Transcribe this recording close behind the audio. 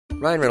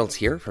Ryan Reynolds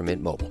here from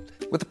Mint Mobile.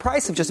 With the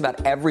price of just about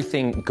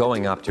everything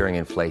going up during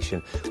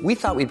inflation, we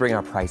thought we'd bring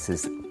our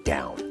prices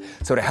down.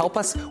 So to help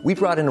us, we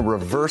brought in a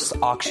reverse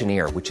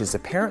auctioneer, which is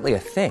apparently a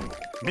thing.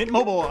 Mint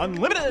Mobile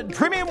Unlimited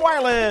Premium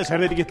Wireless. How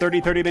to get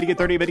 30, 30, bit to get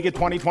 30, bit to get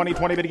 20, 20,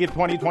 20, bit to get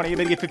 20, 20,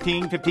 bit to get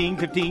 15, 15,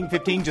 15,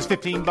 15, just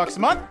 $15 a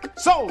month?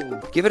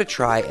 Sold! Give it a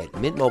try at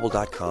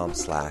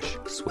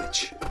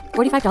mintmobile.com/switch.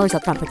 $45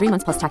 up front for 3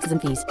 months plus taxes and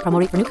fees. Promo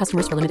rate for new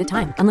customers for limited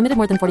time. Unlimited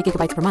more than 40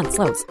 gigabytes per month.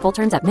 Slows full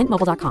terms at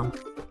mintmobile.com.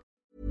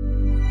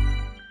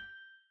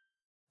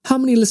 How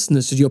many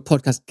listeners should your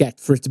podcast get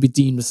for it to be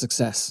deemed a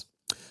success?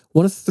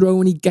 Want to throw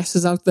any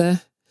guesses out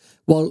there?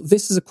 Well,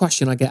 this is a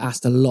question I get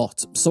asked a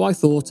lot, so I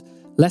thought,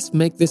 let's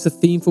make this a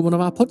theme for one of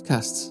our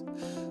podcasts.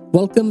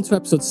 Welcome to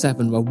episode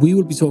 7, where we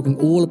will be talking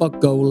all about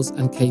goals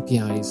and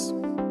KPIs.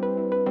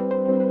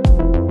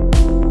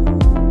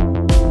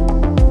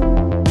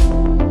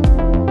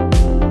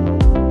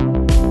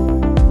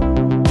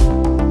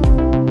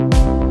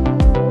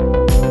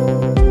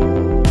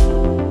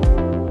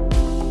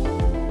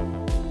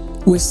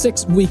 We're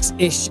 6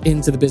 weeks-ish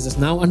into the business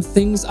now, and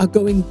things are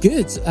going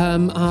good.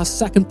 Our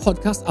second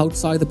podcast,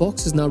 Outside the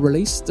Box, is now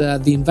released.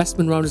 The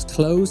investment round is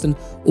closed, and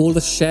all the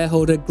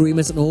shareholder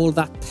agreements and all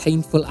that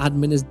painful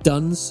admin is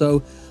done.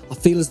 So I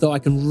feel as though I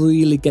can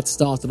really get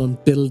started on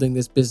building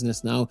this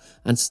business now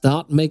and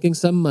start making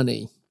some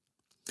money.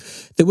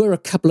 There were a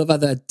couple of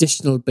other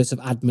additional bits of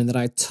admin that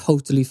I had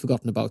totally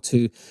forgotten about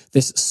too.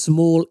 This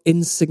small,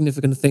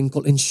 insignificant thing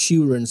called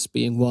insurance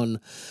being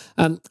one.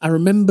 I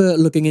remember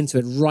looking into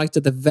it right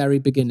at the very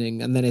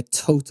beginning, and then it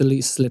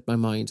totally slipped my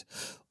mind.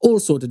 All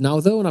sorted now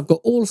though, and I've got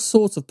all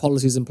sorts of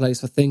policies in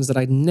place for things that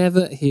I'd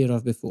never heard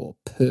of before.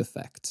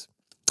 Perfect.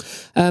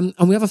 And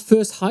we have a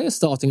first hire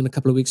starting in a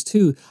couple of weeks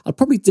too. I'll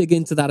probably dig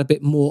into that a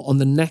bit more on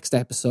the next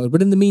episode.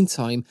 But in the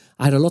meantime,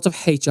 I had a lot of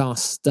HR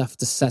stuff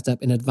to set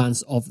up in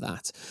advance of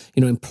that.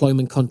 You know,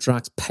 employment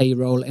contracts,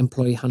 payroll,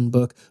 employee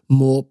handbook,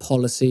 more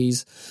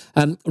policies.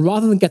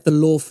 Rather than get the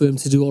law firm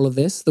to do all of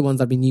this, the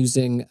ones I've been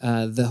using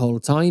the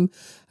whole time,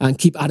 and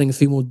keep adding a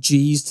few more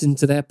G's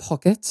into their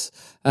pockets,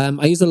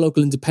 I use a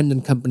local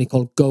independent company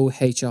called Go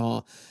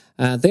HR.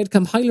 They had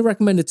come highly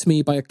recommended to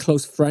me by a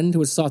close friend who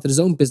had started his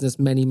own business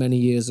many, many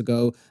years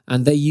ago,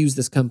 and they use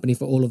this company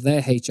for all of their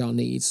HR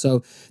needs.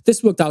 So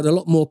this worked out a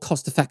lot more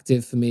cost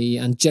effective for me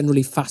and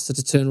generally faster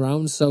to turn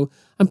around, so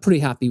I'm pretty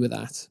happy with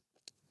that.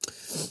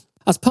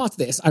 As part of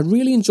this, I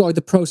really enjoyed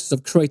the process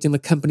of creating the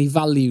company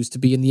values to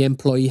be in the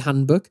employee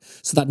handbook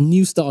so that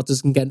new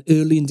starters can get an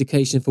early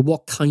indication for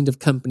what kind of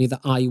company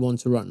that I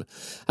want to run.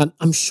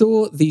 I'm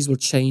sure these will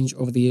change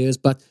over the years,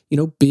 but, you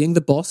know, being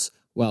the boss,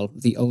 well,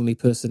 the only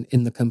person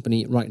in the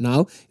company right now,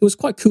 it was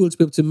quite cool to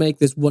be able to make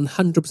this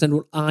 100%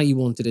 what I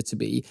wanted it to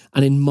be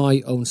and in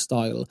my own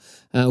style.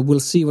 We'll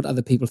see what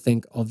other people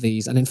think of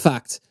these. And in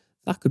fact,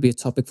 that could be a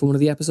topic for one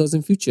of the episodes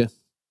in future.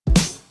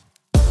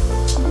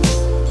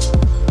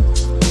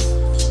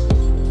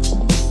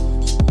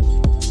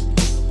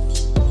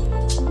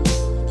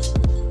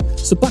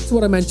 So back to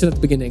what I mentioned at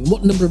the beginning,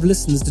 what number of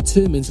listens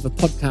determines if a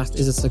podcast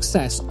is a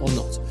success or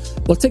not?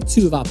 Well, take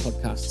 2 of our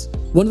podcasts.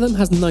 One of them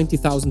has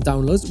 90,000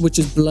 downloads, which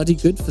is bloody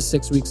good for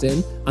 6 weeks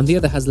in, and the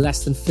other has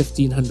less than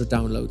 1,500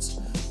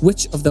 downloads.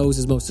 Which of those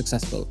is most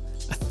successful?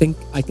 I think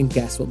I can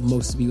guess what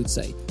most of you would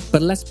say,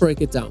 but let's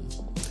break it down.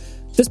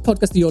 This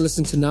podcast that you're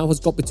listening to now has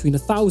got between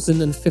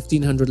 1,000 and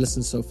 1,500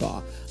 listens so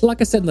far.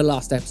 Like I said in the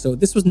last episode,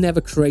 this was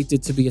never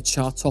created to be a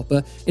chart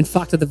topper. In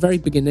fact, at the very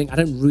beginning, I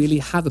didn't really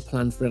have a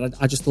plan for it.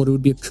 I just thought it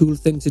would be a cool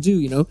thing to do,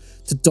 you know,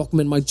 to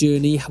document my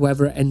journey,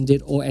 however it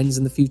ended or ends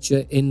in the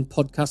future in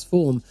podcast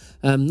form.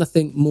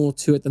 Nothing more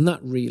to it than that,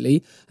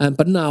 really.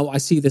 But now I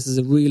see this as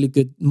a really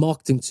good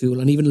marketing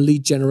tool and even a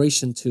lead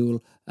generation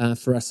tool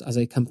for us as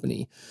a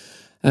company.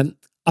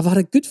 I've had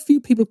a good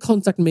few people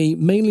contact me,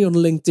 mainly on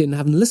LinkedIn,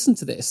 having listened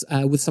to this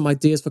with some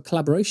ideas for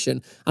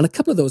collaboration. And a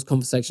couple of those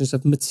conversations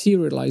have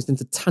materialized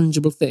into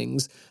tangible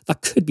things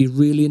that could be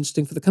really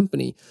interesting for the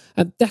company.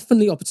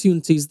 Definitely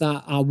opportunities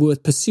that are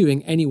worth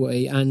pursuing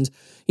anyway. And,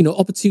 you know,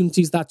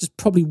 opportunities that just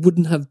probably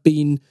wouldn't have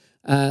been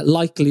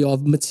likely or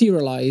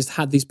materialized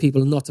had these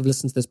people not have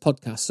listened to this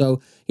podcast. So,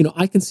 you know,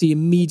 I can see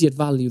immediate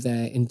value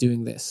there in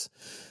doing this.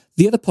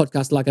 The other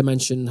podcast, like I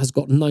mentioned, has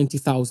got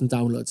 90,000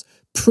 downloads.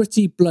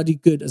 Pretty bloody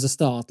good as a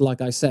start,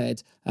 like I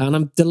said. And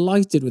I'm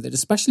delighted with it,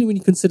 especially when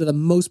you consider that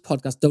most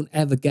podcasts don't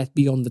ever get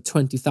beyond the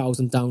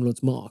 20,000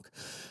 downloads mark.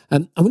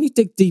 And when you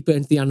dig deeper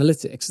into the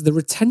analytics, the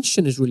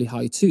retention is really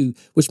high too,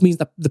 which means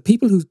that the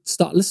people who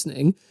start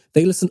listening,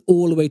 they listen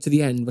all the way to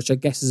the end, which I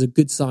guess is a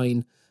good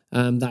sign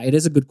that it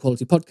is a good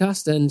quality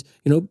podcast. And,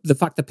 you know, the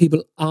fact that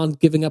people aren't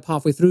giving up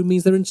halfway through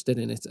means they're interested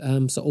in it.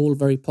 So all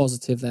very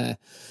positive there.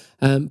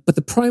 But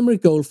the primary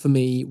goal for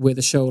me with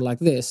a show like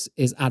this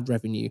is ad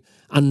revenue.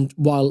 And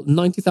while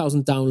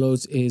 90,000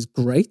 downloads is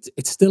great,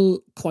 it's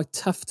still quite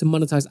tough to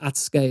monetize at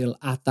scale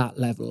at that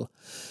level.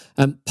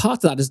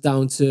 Part of that is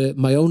down to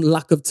my own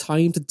lack of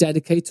time to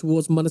dedicate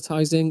towards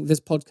monetizing this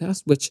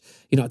podcast, which,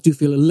 I do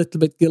feel a little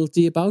bit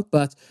guilty about.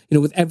 But,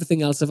 with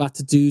everything else I've had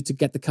to do to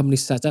get the company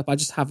set up, I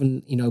just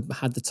haven't,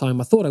 had the time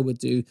I thought I would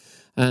do.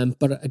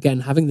 But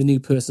again, having the new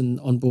person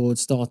on board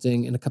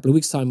starting in a couple of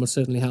weeks' time will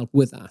certainly help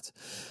with that.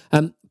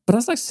 But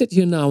as I sit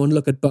here now and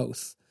look at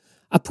both,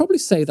 I'd probably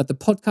say that the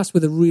podcast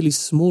with a really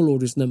small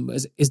audience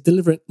numbers is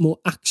delivering more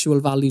actual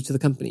value to the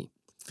company.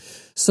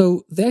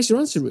 So there's your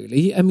answer,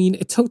 really. I mean,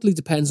 it totally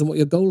depends on what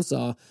your goals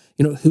are,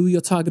 who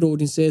your target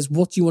audience is,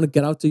 what do you want to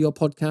get out of your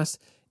podcast.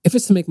 If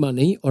it's to make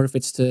money or if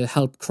it's to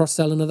help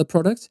cross-sell another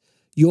product,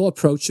 your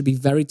approach should be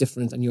very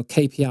different and your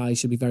KPI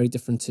should be very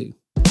different too.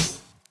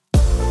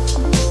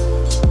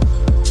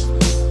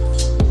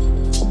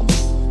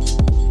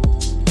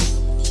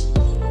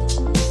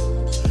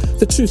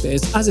 The truth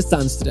is, as it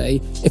stands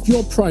today, if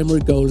your primary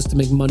goal is to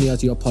make money out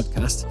of your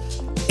podcast,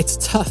 it's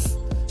tough.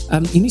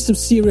 You need some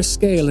serious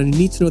scale and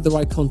you need to know the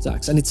right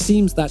contacts. And it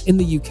seems that in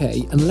the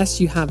UK, unless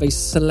you have a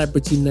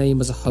celebrity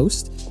name as a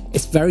host,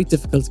 it's very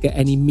difficult to get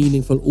any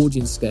meaningful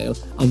audience scale,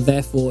 and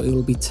therefore it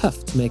will be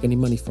tough to make any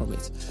money from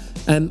it.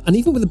 And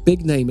even with a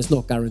big name, it's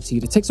not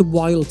guaranteed. It takes a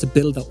while to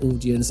build that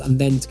audience and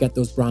then to get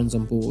those brands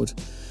on board.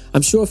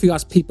 I'm sure if you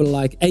ask people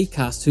like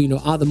Acast, who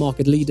are the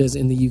market leaders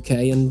in the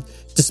UK, and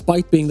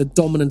despite being the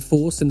dominant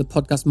force in the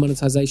podcast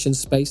monetization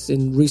space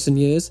in recent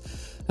years,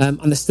 and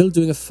they're still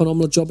doing a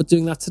phenomenal job at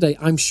doing that today,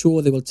 I'm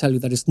sure they will tell you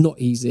that it's not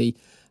easy.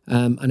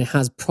 And it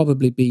has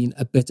probably been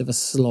a bit of a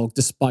slog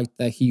despite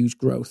their huge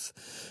growth.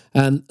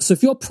 So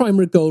if your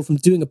primary goal from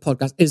doing a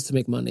podcast is to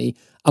make money,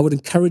 I would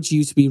encourage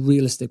you to be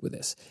realistic with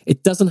this.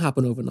 It doesn't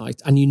happen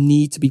overnight and you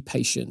need to be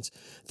patient.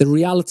 The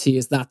reality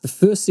is that the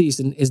first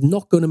season is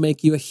not going to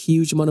make you a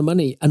huge amount of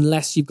money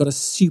unless you've got a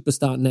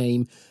superstar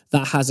name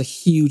that has a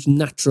huge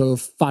natural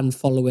fan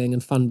following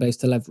and fan base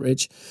to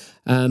leverage.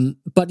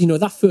 But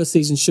that first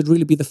season should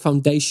really be the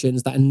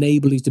foundations that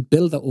enable you to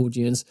build that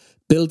audience,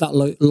 build that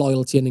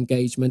loyalty and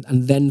engagement,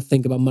 and then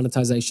think about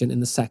monetization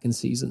in the second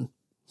season.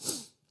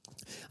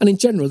 And in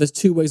general, there's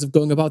two ways of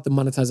going about the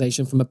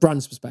monetization from a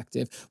brand's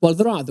perspective. Well,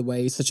 there are other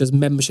ways, such as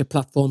membership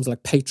platforms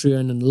like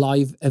Patreon and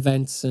live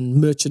events and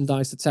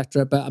merchandise,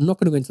 etc. But I'm not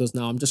going to go into those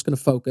now. I'm just going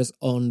to focus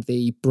on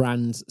the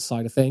brand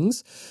side of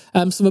things.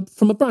 So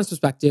from a brand's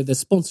perspective, there's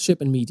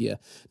sponsorship and media.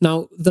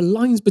 Now, the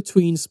lines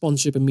between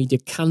sponsorship and media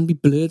can be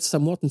blurred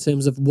somewhat in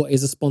terms of what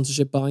is a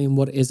sponsorship buy and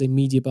what is a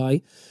media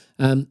buy.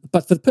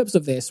 But for the purpose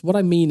of this, what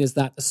I mean is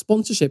that a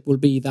sponsorship will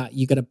be that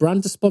you get a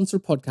brand to sponsor a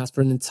podcast for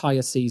an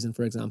entire season,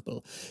 for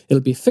example.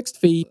 It'll be a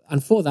fixed fee,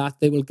 and for that,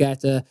 they will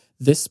get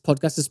this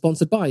podcast is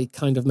sponsored by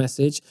kind of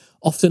message,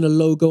 often a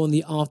logo on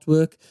the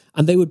artwork,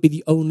 and they would be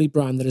the only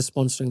brand that is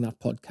sponsoring that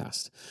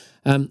podcast.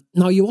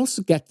 Now, you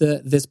also get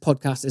this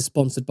podcast is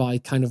sponsored by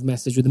kind of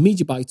message with a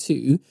media buy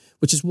too,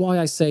 which is why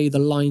I say the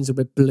lines are a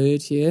bit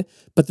blurred here.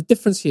 But the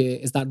difference here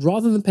is that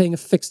rather than paying a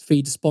fixed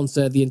fee to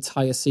sponsor the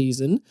entire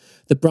season,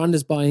 the brand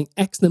is buying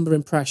X number of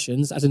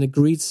impressions at an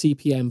agreed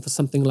CPM for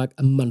something like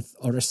a month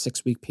or a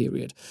 6-week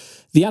period.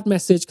 The ad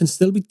message can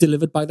still be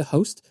delivered by the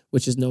host,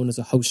 which is known as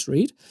a host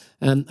read,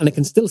 and it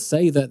can still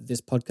say that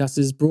this podcast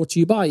is brought to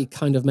you by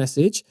kind of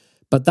message,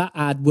 but that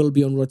ad will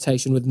be on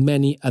rotation with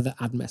many other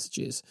ad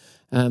messages.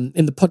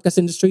 In the podcast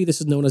industry, this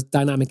is known as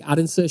dynamic ad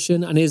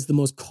insertion and is the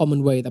most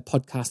common way that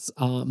podcasts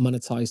are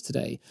monetized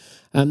today.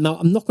 Now,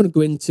 I'm not going to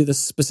go into the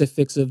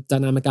specifics of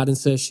dynamic ad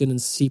insertion and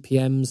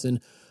CPMs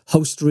and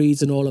host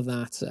reads and all of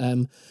that.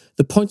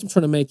 The point I'm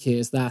trying to make here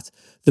is that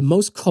the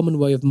most common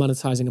way of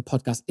monetizing a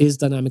podcast is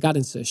dynamic ad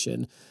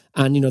insertion.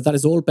 And, that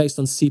is all based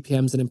on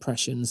CPMs and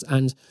impressions.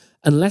 And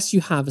unless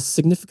you have a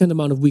significant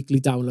amount of weekly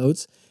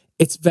downloads,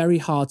 it's very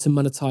hard to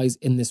monetize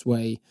in this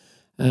way.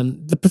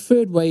 The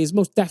preferred way is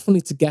most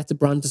definitely to get a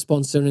brand to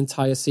sponsor an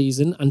entire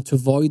season and to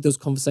avoid those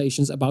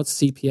conversations about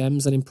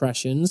CPMs and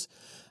impressions.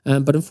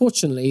 But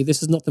unfortunately,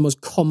 this is not the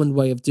most common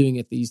way of doing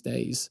it these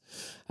days.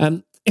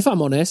 If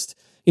I'm honest,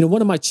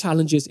 one of my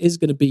challenges is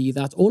going to be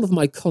that all of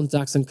my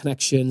contacts and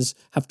connections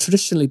have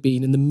traditionally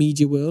been in the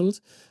media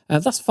world.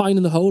 That's fine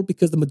in the whole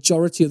because the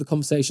majority of the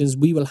conversations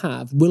we will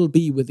have will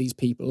be with these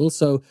people.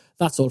 So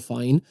that's all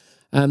fine.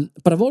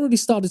 But I've already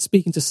started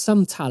speaking to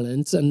some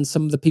talent and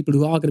some of the people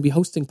who are going to be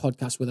hosting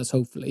podcasts with us,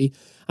 hopefully.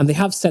 And they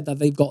have said that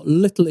they've got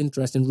little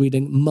interest in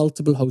reading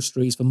multiple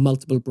hosteries for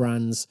multiple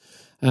brands.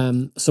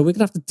 So we're going to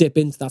have to dip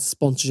into that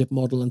sponsorship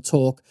model and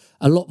talk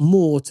a lot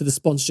more to the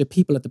sponsorship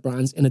people at the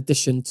brands in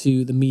addition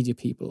to the media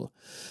people.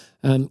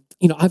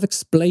 I've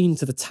explained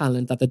to the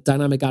talent that the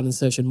dynamic ad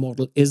insertion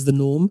model is the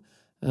norm.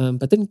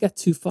 But didn't get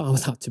too far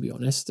with that, to be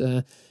honest.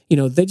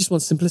 They just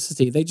want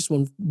simplicity. They just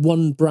want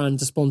one brand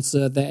to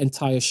sponsor their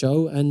entire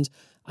show. And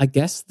I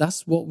guess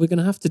that's what we're going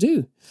to have to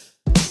do.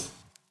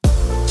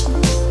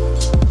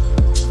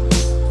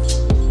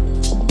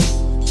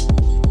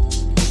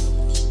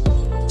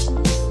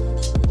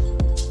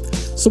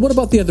 So what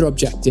about the other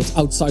objectives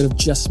outside of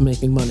just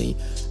making money?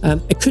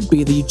 It could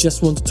be that you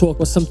just want to talk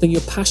about something you're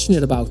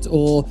passionate about,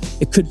 or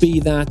it could be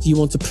that you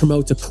want to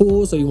promote a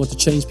cause, or you want to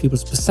change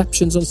people's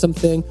perceptions on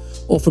something,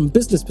 or from a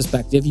business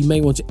perspective, you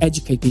may want to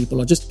educate people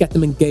or just get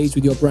them engaged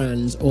with your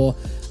brand, or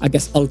I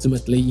guess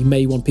ultimately you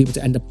may want people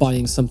to end up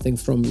buying something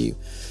from you.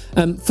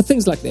 For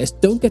things like this,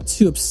 don't get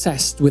too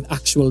obsessed with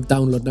actual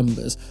download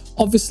numbers.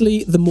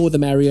 Obviously, the more the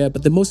merrier,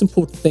 but the most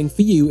important thing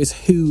for you is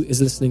who is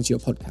listening to your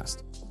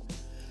podcast.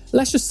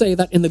 Let's just say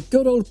that in the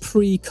good old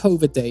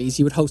pre-COVID days,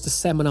 you would host a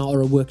seminar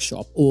or a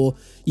workshop, or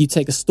you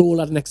take a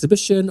stall at an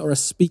exhibition or a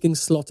speaking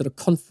slot at a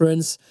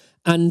conference,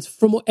 and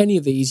from any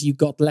of these, you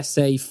got, let's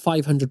say,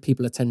 500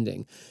 people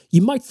attending.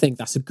 You might think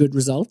that's a good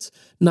result.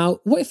 Now,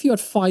 what if you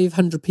had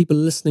 500 people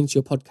listening to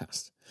your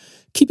podcast?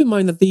 Keep in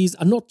mind that these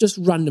are not just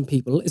random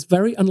people. It's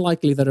very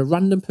unlikely that a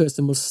random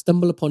person will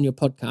stumble upon your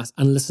podcast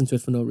and listen to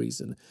it for no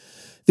reason.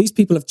 These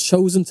people have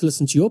chosen to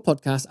listen to your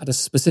podcast at a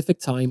specific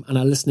time and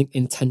are listening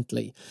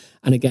intently.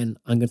 And again,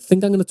 I'm going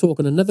to talk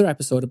on another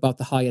episode about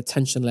the high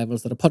attention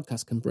levels that a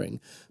podcast can bring.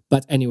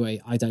 But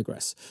anyway, I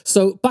digress.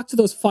 So back to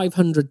those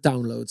 500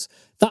 downloads.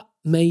 That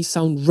may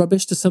sound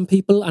rubbish to some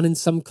people and in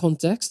some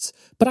contexts,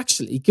 but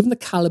actually, given the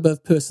caliber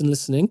of person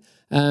listening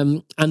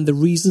and the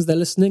reasons they're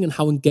listening and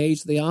how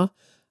engaged they are,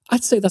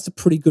 I'd say that's a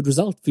pretty good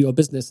result for your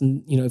business,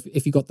 and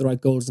if you got the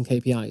right goals and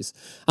KPIs.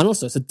 And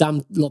also, it's a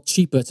damn lot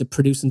cheaper to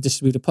produce and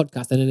distribute a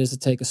podcast than it is to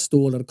take a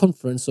stall at a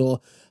conference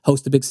or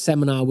host a big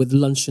seminar with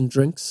lunch and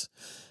drinks.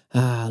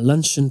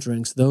 Lunch and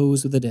drinks,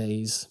 those were the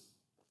days.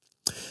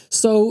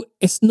 So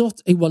it's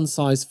not a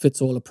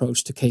one-size-fits-all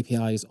approach to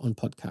KPIs on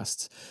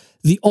podcasts.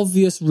 The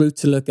obvious route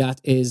to look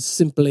at is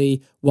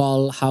simply,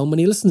 well, how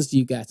many listens do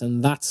you get?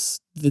 And that's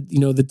the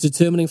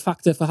determining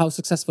factor for how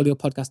successful your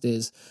podcast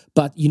is.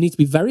 But you need to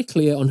be very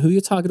clear on who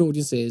your target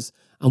audience is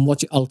and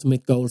what your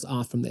ultimate goals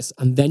are from this.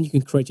 And then you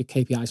can create your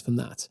KPIs from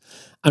that.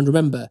 And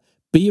remember,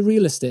 be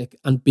realistic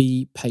and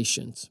be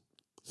patient.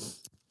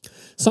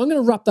 So I'm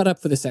going to wrap that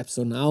up for this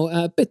episode now.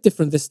 A bit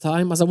different this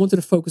time, as I wanted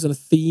to focus on a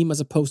theme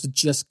as opposed to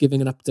just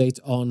giving an update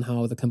on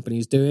how the company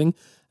is doing.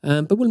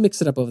 But we'll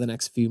mix it up over the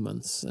next few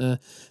months. The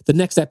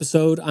next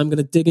episode, I'm going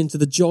to dig into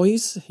the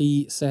joys,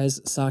 he says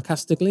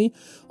sarcastically,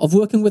 of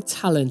working with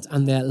talent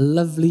and their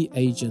lovely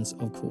agents,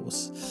 of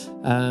course.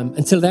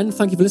 Until then,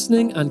 thank you for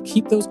listening and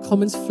keep those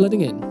comments flooding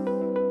in.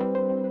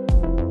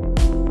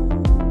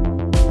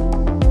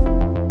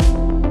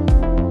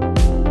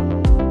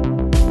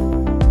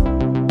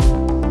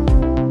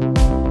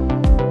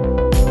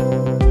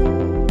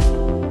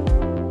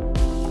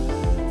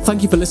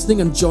 Thank you for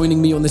listening and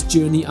joining me on this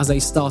journey as a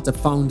startup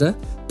founder.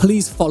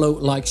 Please follow,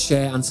 like,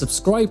 share, and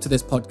subscribe to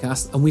this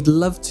podcast, and we'd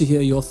love to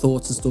hear your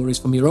thoughts and stories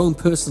from your own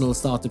personal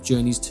startup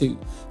journeys too.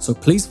 So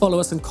please follow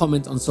us and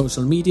comment on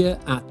social media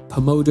at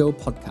Pomodo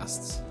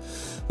Podcasts.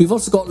 We've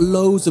also got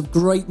loads of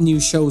great new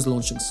shows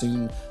launching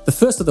soon. The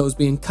first of those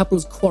being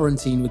Couples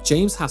Quarantine with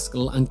James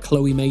Haskell and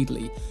Chloe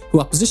Madeley, who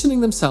are positioning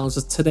themselves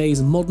as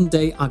today's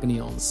modern-day agony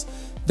aunts.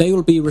 They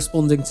will be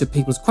responding to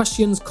people's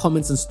questions,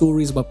 comments, and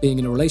stories about being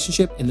in a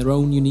relationship in their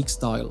own unique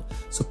style.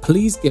 So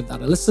please give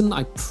that a listen.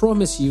 I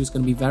promise you it's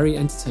going to be very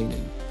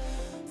entertaining.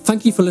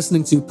 Thank you for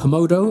listening to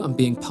Pomodo and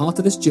being part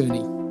of this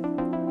journey.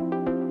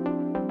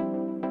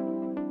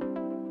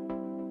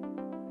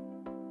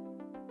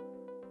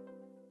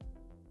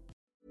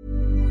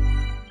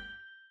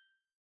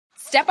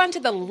 Step onto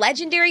the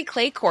legendary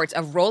clay courts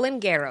of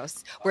Roland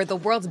Garros, where the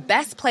world's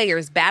best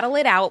players battle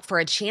it out for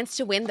a chance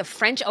to win the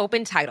French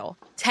Open title.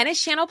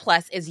 Tennis Channel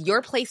Plus is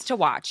your place to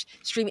watch.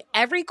 Stream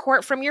every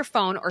court from your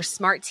phone or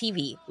smart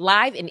TV,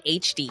 live in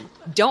HD.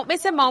 Don't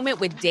miss a moment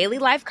with daily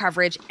live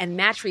coverage and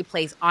match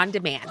replays on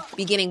demand,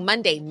 beginning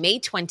Monday, May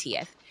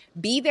 20th.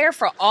 Be there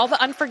for all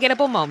the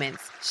unforgettable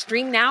moments.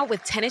 Stream now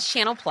with Tennis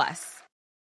Channel Plus.